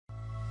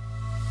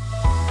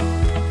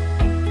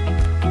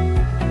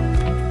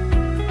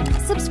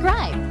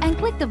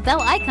the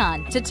bell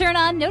icon to turn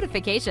on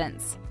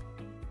notifications.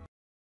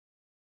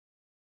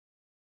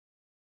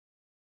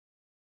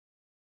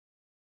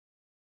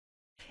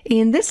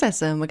 In this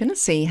lesson, we're going to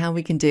see how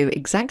we can do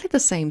exactly the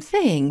same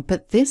thing,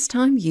 but this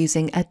time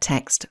using a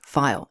text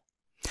file.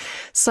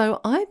 So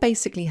I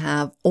basically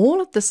have all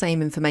of the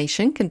same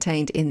information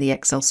contained in the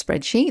Excel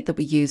spreadsheet that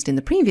we used in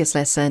the previous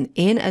lesson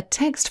in a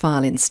text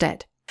file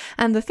instead.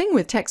 And the thing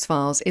with text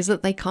files is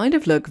that they kind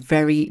of look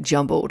very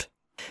jumbled.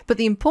 But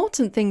the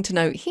important thing to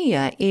note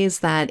here is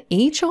that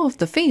each of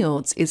the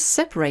fields is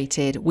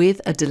separated with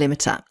a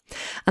delimiter.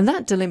 And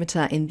that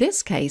delimiter in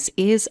this case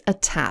is a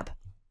tab.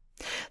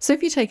 So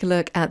if you take a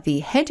look at the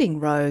heading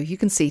row, you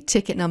can see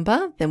ticket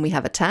number, then we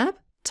have a tab,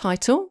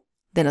 title,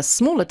 then a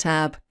smaller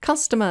tab,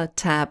 customer,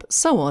 tab,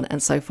 so on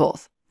and so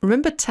forth.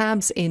 Remember,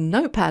 tabs in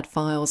Notepad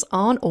files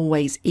aren't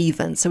always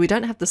even, so we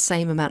don't have the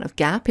same amount of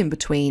gap in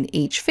between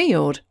each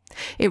field.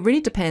 It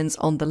really depends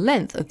on the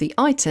length of the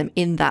item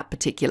in that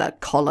particular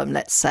column,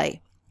 let's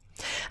say.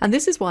 And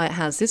this is why it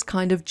has this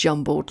kind of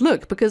jumbled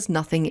look, because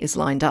nothing is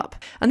lined up.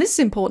 And this is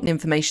important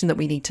information that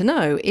we need to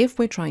know if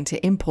we're trying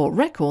to import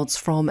records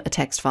from a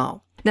text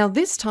file. Now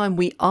this time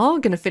we are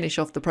going to finish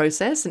off the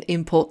process and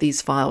import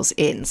these files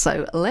in.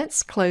 So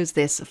let's close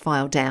this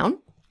file down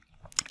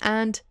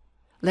and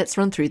let's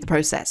run through the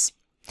process.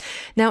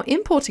 Now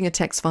importing a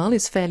text file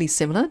is fairly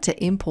similar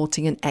to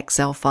importing an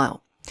Excel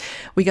file.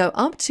 We go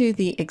up to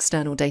the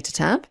External Data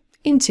tab,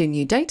 into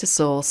New Data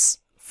Source,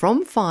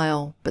 from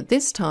File, but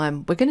this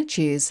time we're going to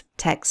choose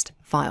Text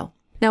File.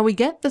 Now we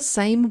get the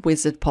same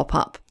wizard pop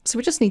up, so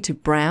we just need to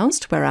browse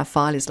to where our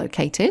file is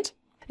located.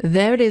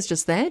 There it is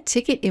just there,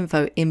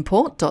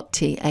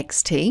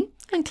 ticketinfoimport.txt,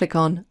 and click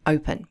on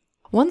Open.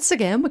 Once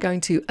again, we're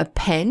going to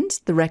append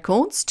the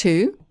records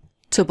to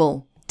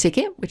Table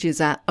Ticket, which is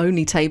our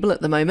only table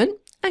at the moment,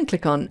 and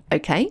click on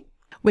OK.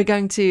 We're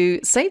going to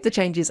save the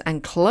changes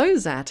and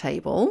close our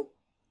table.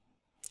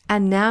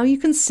 And now you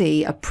can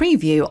see a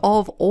preview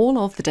of all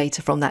of the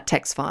data from that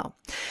text file.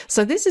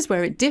 So this is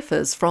where it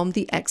differs from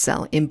the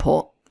Excel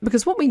import,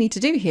 because what we need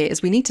to do here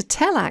is we need to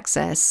tell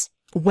Access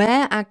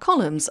where our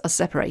columns are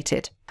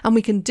separated. And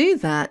we can do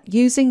that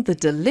using the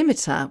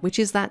delimiter, which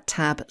is that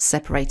tab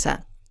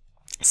separator.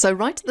 So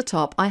right at the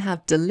top, I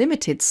have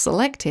delimited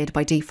selected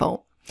by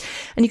default.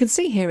 And you can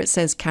see here it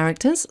says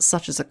characters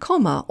such as a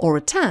comma or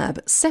a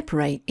tab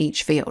separate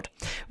each field,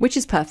 which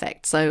is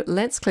perfect. So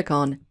let's click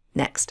on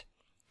Next.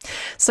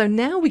 So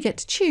now we get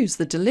to choose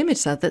the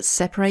delimiter that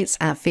separates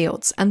our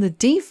fields, and the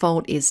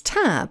default is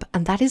tab,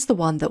 and that is the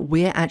one that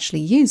we're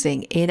actually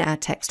using in our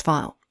text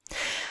file.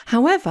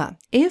 However,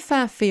 if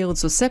our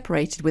fields were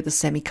separated with a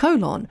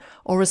semicolon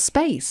or a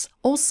space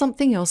or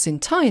something else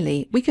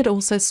entirely, we could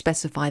also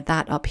specify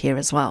that up here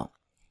as well.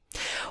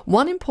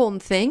 One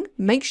important thing,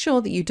 make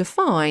sure that you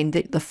define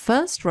that the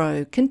first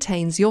row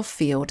contains your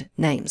field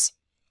names.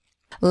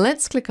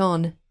 Let's click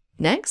on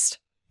Next.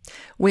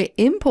 We're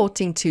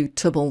importing to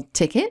Table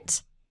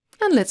Ticket,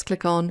 and let's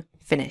click on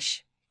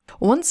Finish.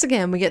 Once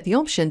again, we get the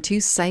option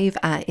to save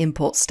our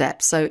import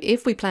step. So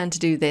if we plan to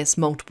do this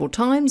multiple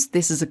times,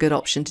 this is a good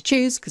option to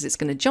choose because it's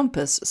going to jump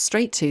us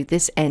straight to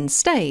this end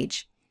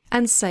stage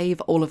and save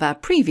all of our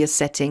previous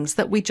settings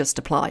that we just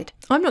applied.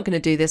 I'm not going to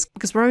do this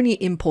because we're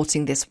only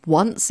importing this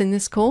once in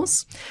this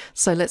course.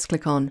 So let's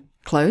click on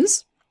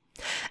Close.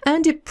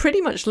 And it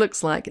pretty much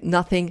looks like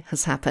nothing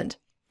has happened.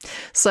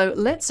 So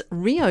let's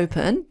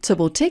reopen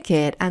Table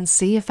Ticket and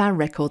see if our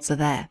records are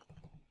there.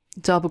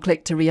 Double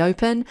click to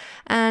reopen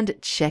and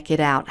check it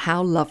out.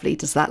 How lovely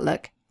does that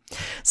look?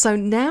 So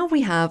now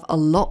we have a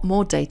lot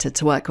more data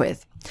to work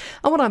with.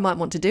 And what I might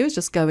want to do is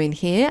just go in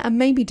here and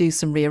maybe do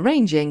some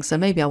rearranging. So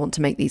maybe I want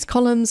to make these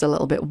columns a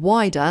little bit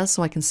wider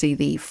so I can see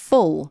the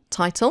full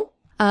title.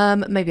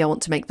 Maybe I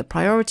want to make the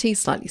priority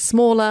slightly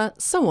smaller,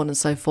 so on and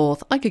so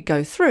forth. I could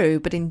go through,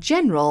 but in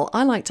general,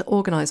 I like to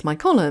organize my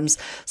columns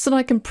so that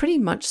I can pretty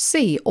much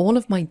see all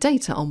of my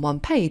data on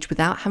one page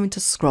without having to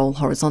scroll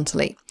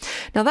horizontally.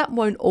 Now that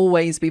won't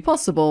always be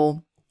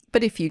possible,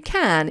 but if you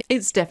can,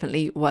 it's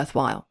definitely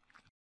worthwhile.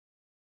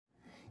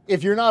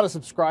 If you're not a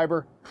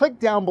subscriber, click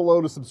down below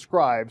to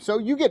subscribe so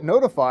you get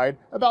notified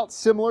about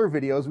similar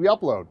videos we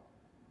upload.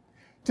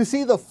 To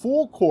see the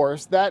full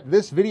course that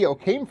this video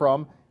came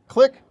from,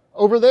 click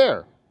over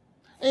there.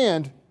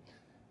 And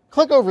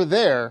click over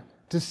there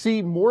to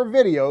see more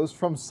videos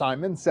from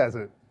Simon Says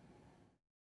It.